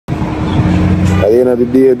of the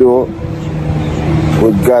day though,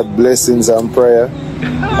 with God blessings and prayer,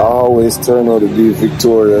 I always turn out to be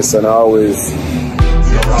victorious and I always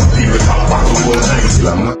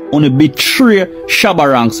on a betray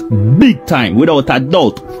Shabba ranks big time, without a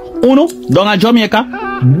doubt. Uno, down at Jamaica,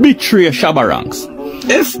 betray Shabba ranks.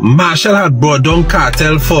 If Marshall had brought down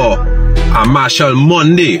Kartel for a Marshall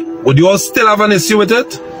Monday, would you all still have an issue with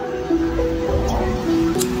it?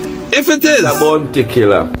 If it is a bounty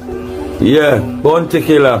killer. Yeah, bounty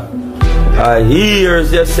killer. I hear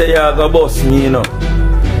you say you go boss me, you know.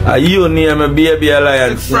 You name a baby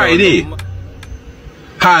alliance. Friday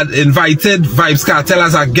had invited Vybz Kartel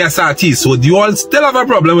as a guest artist, would you all still have a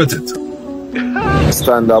problem with it?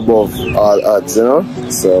 Stand above all odds, you know.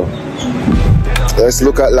 So let's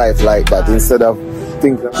look at life like that instead of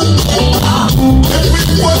thinking.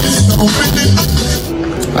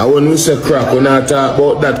 I wouldn't say crack when I talk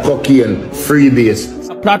about that cocaine freebase.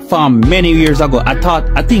 Platform many years ago,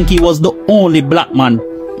 I think he was the only black man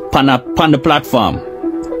on the platform.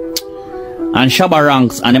 And Shabba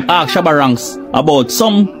ranks, and him ask Shabba ranks about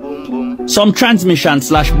some transmission /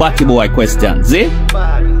 batty boy questions, eh?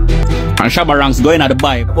 And Shabba ranks going at the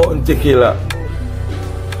Bible. Bounty killer.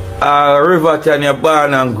 River can you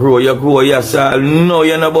born and grow, you grow yourself. No,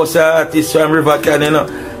 you're not boss artist from River can, you know.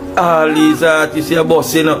 All these artists you're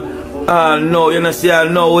boss, you know. No, you know, see,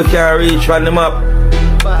 no, we can reach from them up.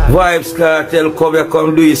 Vybz Kartel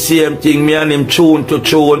come do the same thing, me and him tune to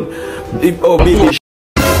tune. Oh, baby.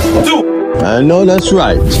 I know that's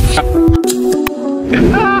right.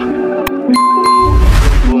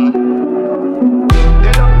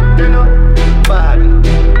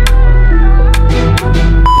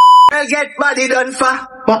 Get body done for.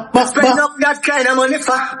 Spend up that kind of money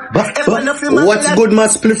for. What's good, my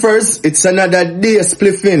spliffers? It's another day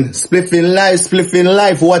spliffing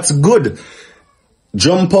life. What's good?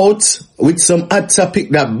 Jump out with some hot topic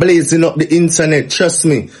that blazing up the internet. Trust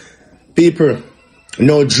me, people.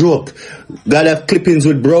 No joke. Got have clippings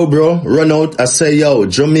with bro. Run out. I say, yo,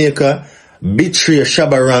 Jamaica betray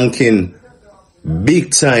Shabba ranking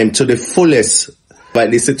big time to the fullest. But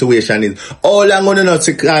the situation is all I'm gonna know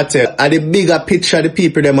to Kartel are the bigger picture the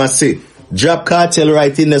people them must see. Drop Kartel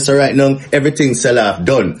right in there, so right now everything sell off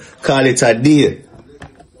done. Call it a day.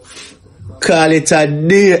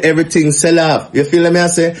 Everything sell off. You feel me I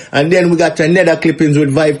say? And then we got another clippings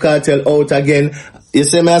with Vybz Kartel out again. You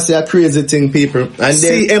see me I say a crazy thing, people. And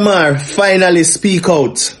then CMR finally speak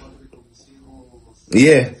out.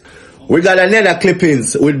 Yeah. We got another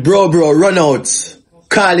clippings with bro run out.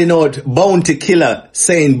 Calling out bounty killer,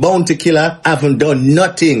 saying bounty killer haven't done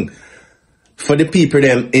nothing for the people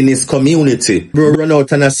them in his community. Bro run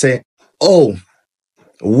out and I say, oh,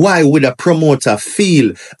 why would a promoter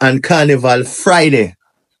feel on Carnival Friday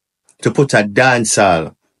to put a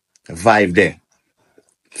dancehall vibe there?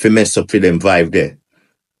 If you mess up with them vibe there.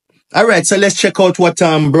 Alright, so let's check out what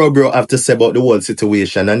bro have to say about the whole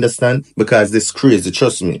situation, understand? Because this crazy,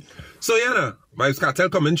 trust me. So yeah, Vybz Kartel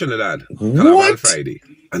come in Trinidad. Carnival Friday.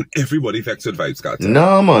 And everybody vexed with Vybz Kartel.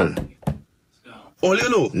 No, man. All you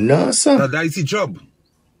know. No, sir. That is his job.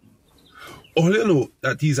 All you know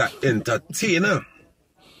that he's an entertainer.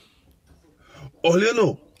 All you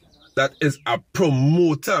know that is a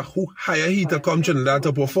promoter who hire he to come Trinidad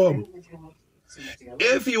to perform.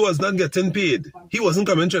 If he was not getting paid, he wasn't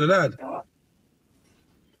coming Trinidad.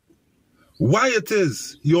 Why it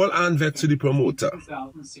is you all aren't vexed to the promoter?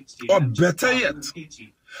 Or better yet,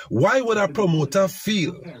 why would a promoter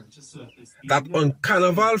feel that on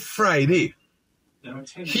Carnival Friday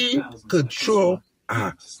he could throw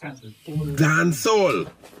a dancehall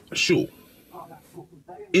show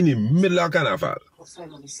in the middle of Carnival?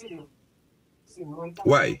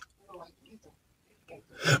 Why?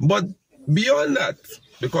 But beyond that,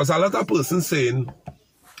 because a lot of persons saying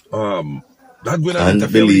that going on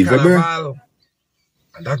interfere with Carnival,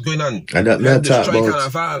 and that going on destroy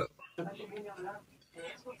Carnival.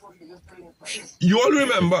 You all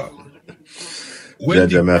remember when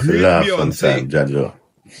the great Beyonce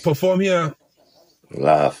perform here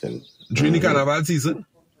laughing during the Carnival season?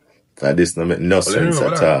 That this not make no sense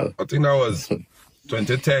at all. I think that was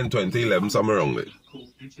 2010, 2011, somewhere around there.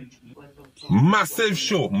 Massive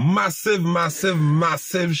show. Massive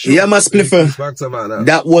show. Yeah, my spliffer.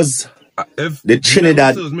 That was the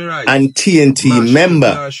Trinidad and TNT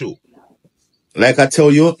member. Like I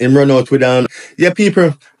tell you, him run out with yeah,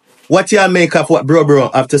 people, what y'all make of what bro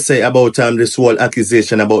have to say about this whole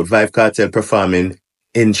accusation about Vybz Kartel performing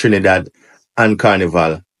in Trinidad and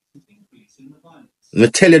Carnival? I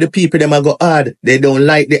tell you, the people them a go hard. They don't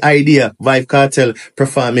like the idea Vybz Kartel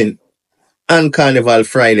performing on Carnival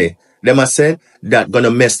Friday. them I said that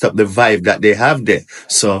gonna mess up the vibe that they have there.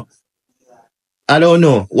 So I don't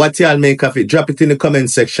know what y'all make of it. Drop it in the comment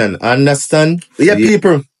section. Understand? Yeah,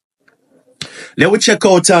 people. Let we check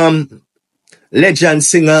out legend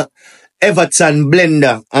singer Everton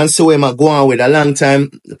Blender and so him I go on with a long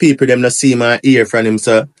time. People them not see my ear from him,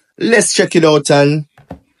 so let's check it out and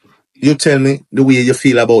you tell me the way you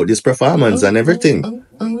feel about this performance and everything.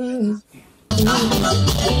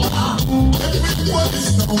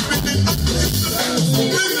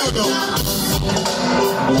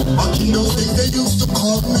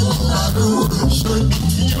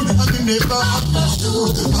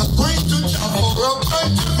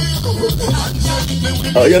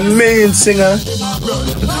 Oh, you main singer?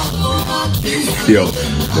 Yo,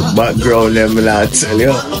 the background them I tell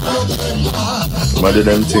you. What do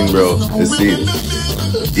them thing, bro? You see?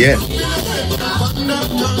 Yeah.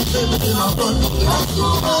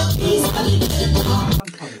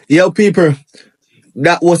 Yo, people,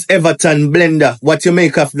 that was Everton Blender. What you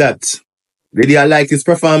make of that? Did you like his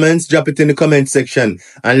performance? Drop it in the comment section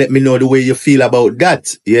and let me know the way you feel about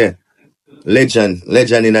that. Yeah. Legend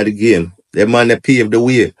in the game. The man that paved the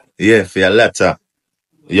way. Yeah, for a lot of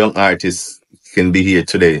young artists can be here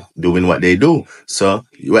today doing what they do. So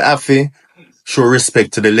you have to show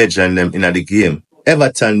respect to the legend them in the game.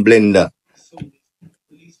 Everton Blender.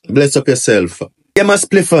 Bless up yourself. Yeah, my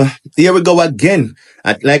spliffer. Here we go again.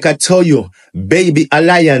 Like I told you, Baby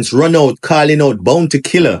Alliance run out calling out Bounty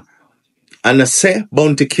Killer. And I say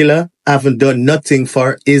Bounty Killer haven't done nothing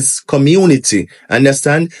for his community.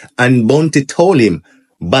 Understand? And Bounty told him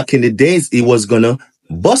back in the days he was gonna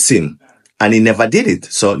bust him. And he never did it.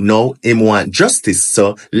 So now him want justice.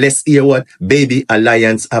 So let's hear what Baby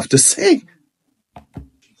Alliance have to say.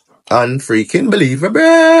 Unfreaking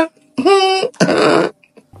believable.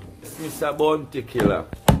 Mr. Bounty Killer.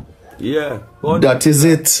 Yeah. Bounty That is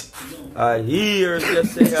it. I hear you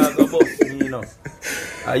say I go bust me, you know.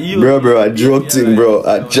 Bro, I joke thing, bro.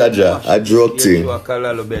 I joke thing. I'm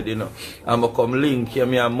going to come link here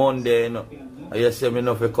me on Monday, you know. You say me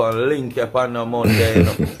no fi come link here on Monday, you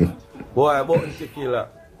know. Boy, Bounty Killer.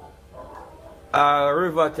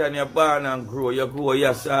 River Can you born and grow,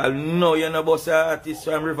 yes. I know you're not boss artist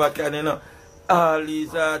from River Can, you know. All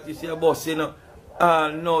these artists you're boss, you know.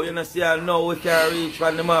 No, you know, see, I know we can reach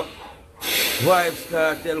from the map. Vybz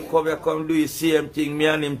Kartel come do the same thing, me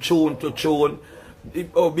and him tune to tune.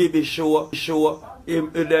 Oh, baby show.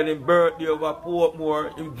 Then him birthday over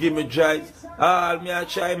Portmore, him give me drives. All me I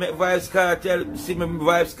try make Vybz Kartel, see me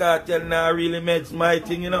Vybz Kartel now really makes my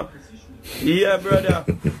thing, you know. Yeah, brother.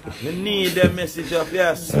 Me need a message of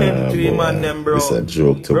you send to him and them, bro. It's a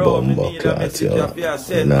joke to bro, bomb me need a message of you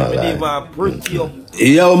send to me even pretty up.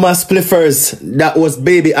 Yo, my spliffers, that was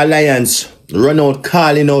Baby Alliance. Run out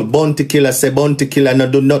calling out Bounty Killer, say Bounty Killer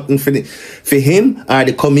not do nothing for him or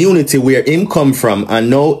the community where him come from, and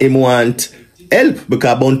now him want help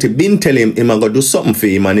because Bounty been tell him I go do something for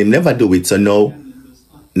him and him never do it. So now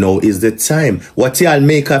is the time. What y'all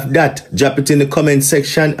make of that? Drop it in the comment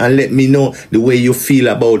section and let me know the way you feel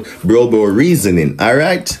about bro reasoning.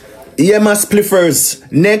 Alright? Yeah, my spliffers.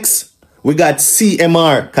 Next, we got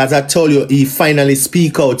CMR, because I told you he finally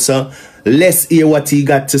speak out, so let's hear what he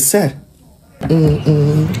got to say. A lot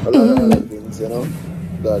of things, you know,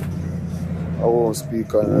 that I won't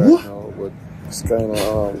speak on right now, but it's kind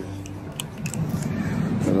of,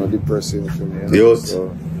 you know, depressing for me. You know?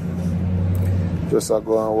 So, just I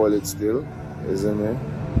go and hold it still, isn't it?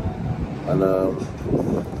 And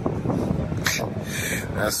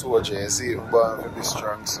that's what you see, but I'm be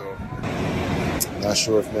strong, so not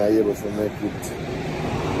sure if I'm able to make it,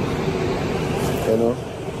 you know.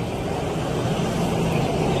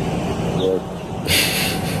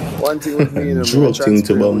 One thing with me, you know, Joking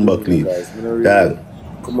to Bumbackley. Really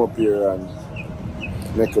come up here and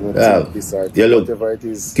make them decide whatever it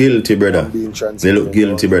is. Guilty, brother. They look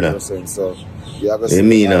guilty, brother. So you have to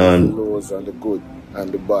see the lows and the good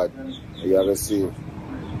and the bad. You have to see. At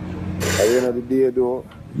the end of the day, though,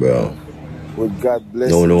 bro, with God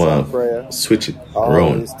blessings and prayer, switch it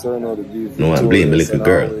around. No one blame the little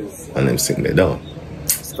girl and them sing it down.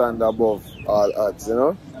 Stand above all odds, you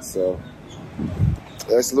know. So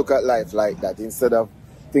let's look at life like that instead of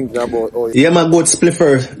thinking about yeah, my good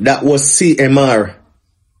spliffer, that was CMR.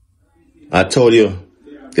 I told you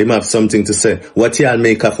they have something to say. What y'all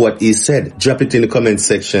make of what he said? Drop it in the comment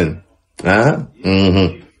section.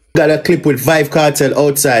 Got a clip with Vybz Kartel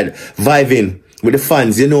outside vibing with the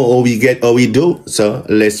fans. You know how we do. So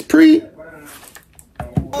let's pre.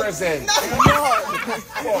 Present.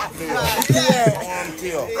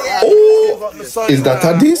 Is that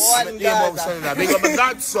a diss?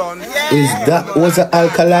 Is that was an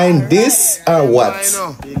alkaline diss or what?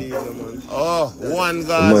 Oh, one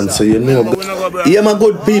guy. Man, so you know. Yeah, my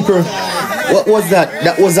good people. What was that?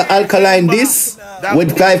 That was an alkaline diss?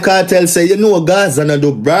 With Vybz Kartel say, you know, Gaza and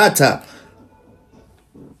do brata.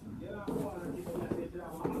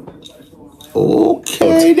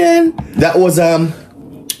 Okay then. That was a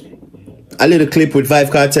little clip with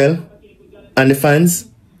Vybz Kartel and the fans.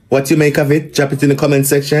 What you make of it? Drop it in the comment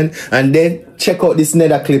section. And then check out this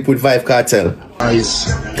nether clip with Vybz Kartel.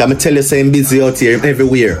 Nice. Can I tell you saying busy out here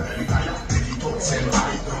everywhere.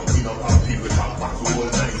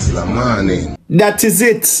 That is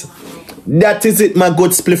it. That is it, my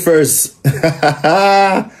good spliffers.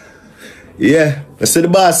 Yeah. I see the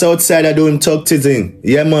boss outside are doing talk teasing.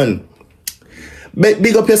 Yeah, man.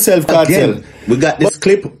 Big up yourself, Kartel. We got this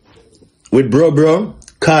clip with bro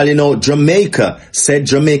calling out Jamaica. Said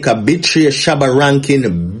Jamaica betray Shaba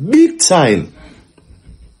ranking big time.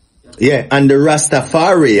 Yeah, and the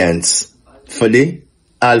Rastafarians for the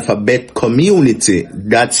alphabet community.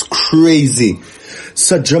 That's crazy.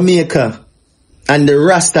 So Jamaica and the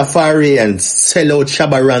Rastafarians sell out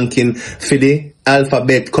Shaba ranking for the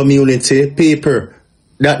alphabet community paper.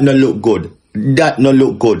 That no look good. That no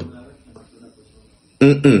look good.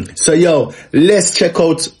 So yo, let's check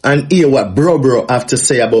out and hear what bro have to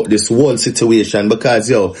say about this whole situation, because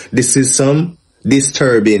yo, this is some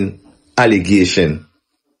disturbing allegation.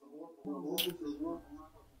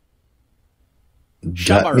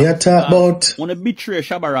 That me a talk about. Wanna betray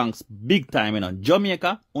Shaba ranks big time, you know.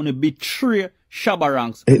 Jamaica wanna betray Shaba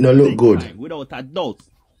ranks. It no look good. Time, without a doubt.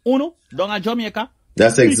 Uno, down at Jamaica.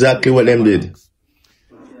 That's exactly what them did.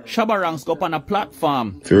 Shaba ranks go up on a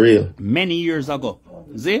platform. For real. Many years ago.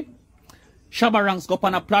 See? Shaba ranks go up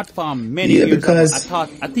on a platform many years ago.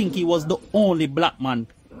 I think he was the only black man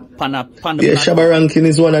on the platform. Shaba ranking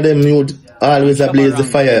is one of them you'd always blaze the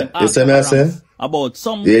fire. You see me I say? About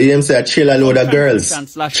some. Yeah, you say chill a load of girls.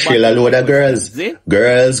 Chill a load of girls.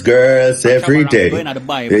 Girls every day.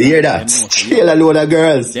 You hear that? Chill a load of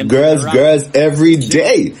girls. Girls every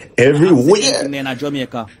day.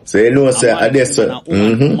 Everywhere. So you know, say, I guess so.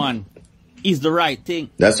 Is the right thing.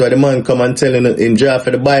 That's why the man come and tell him draft for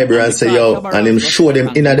the Bible and say, yo, and him show them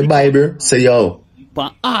in the Bible, say, yo,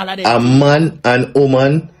 a man and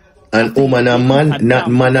woman. And woman and man, not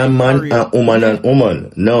man and man, and woman and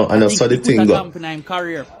woman. No, and that's how the thing go.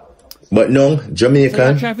 But no,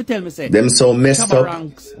 Jamaican, them so messed up.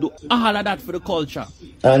 Do all of that for the culture.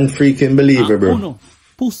 And freaking believer, bro. No,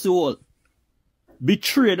 pussy hole.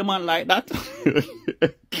 Betray the man like that.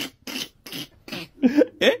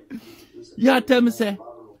 Eh? Yeah, tell me, say,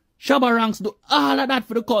 Shaba ranks do all of that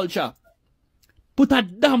for the culture. Put a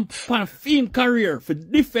damp on fiend career for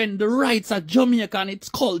defend the rights of Jamaica and its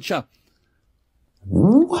culture.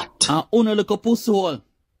 What? And only look a pussy hole.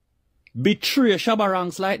 Betray Shaba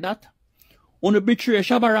ranks like that. Only betray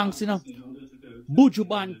Shaba ranks, you know. Buju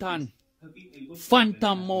Banton,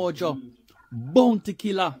 Phantom Mojo, Bounty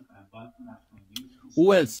Killer.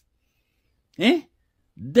 Who else? Eh?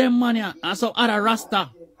 Them man and some other Rasta.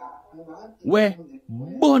 Where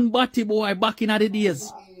born Batty boy back in the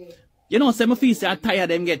days. You know, say, me feel say I tired,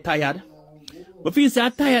 them get tired. Me feel say I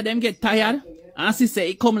tired, them get tired. And she say,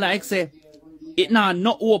 it come like, say, it now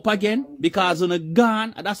not hope again, because on a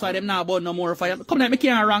gone, and that's why them now about no more fire. Come like me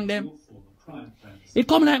can't wrong them. It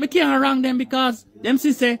come like me can't wrong them, because them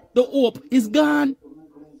see say, the hope is gone.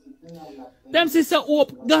 Them see say,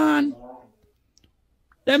 hope gone.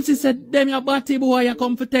 Them see say, them your Batty boy, you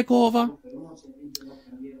come for take over.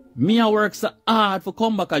 Me I work so hard for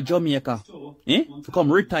come back to Jamaica. Eh? For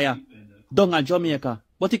come retire. Down at Jamaica.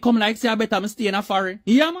 But it come like say I better me stay in a foreign.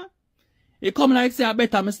 Yeah, man. It come like say I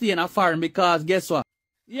better me stay in a foreign, because guess what?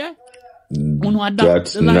 Yeah.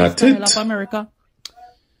 That's the not it. of America.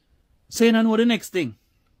 So you know the next thing.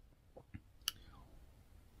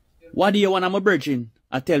 What do you want? I'm a virgin.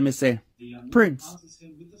 I tell me say, Prince.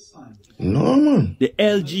 No, man. The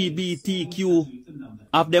LGBTQ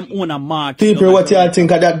of them own a march. People, what y'all think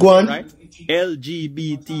of that, go on? Right?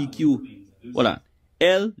 LGBTQ. Hold on.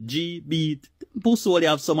 LGBT. Pussy, they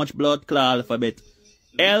have so much blood clot alphabet.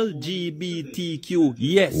 LGBTQ.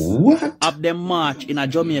 Yes. What? Of them march in a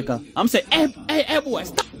Jamaica. I'm saying, hey, boy,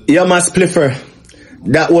 stop. Yeah, my spliffer.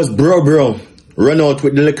 That was bro. Run out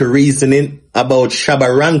with the little reasoning about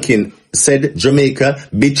Shaba ranking. Said Jamaica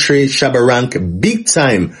betray Shaba rank big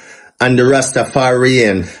time. And the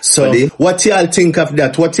Rastafarian. So, what y'all think of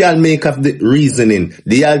that? What y'all make of the reasoning?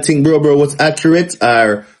 Do y'all think bro was accurate,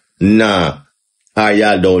 or nah? Or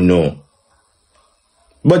y'all don't know?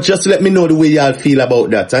 But just let me know the way y'all feel about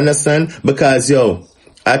that, understand? Because yo,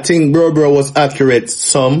 I think bro was accurate.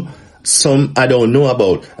 Some I don't know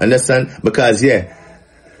about. Understand? Because yeah.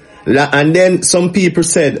 And then some people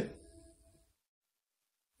said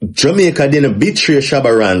Jamaica didn't betray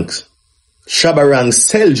Shabba Ranks. Shabba Ranks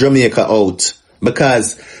sell Jamaica out.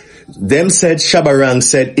 Because them said Shabba Ranks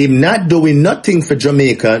said him not doing nothing for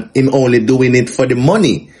Jamaica, him only doing it for the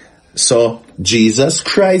money. So Jesus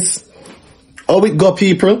Christ. How it go,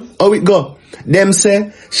 people? How it go? Them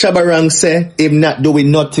say Shabba Ranks say him not doing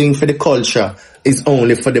nothing for the culture. It's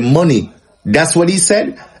only for the money. That's what he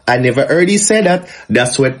said. I never heard he say that.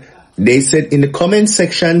 That's what they said in the comment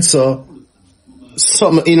section. So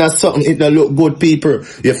something it don't look good, people.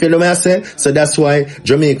 You feel what I say? So that's why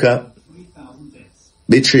Jamaica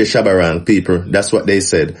betray Shabba Ranks, people. That's what they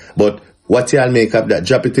said. But what y'all make up that?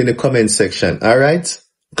 Drop it in the comment section. Alright?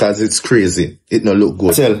 Because it's crazy. It don't look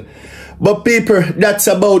good. But people, that's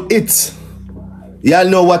about it. Y'all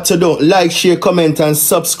know what to do. Like, share, comment, and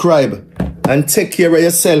subscribe. And take care of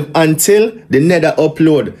yourself until the nether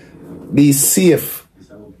upload. Be safe.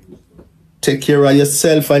 Take care of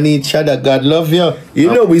yourself and each other. God love you.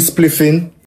 You know we spliffing.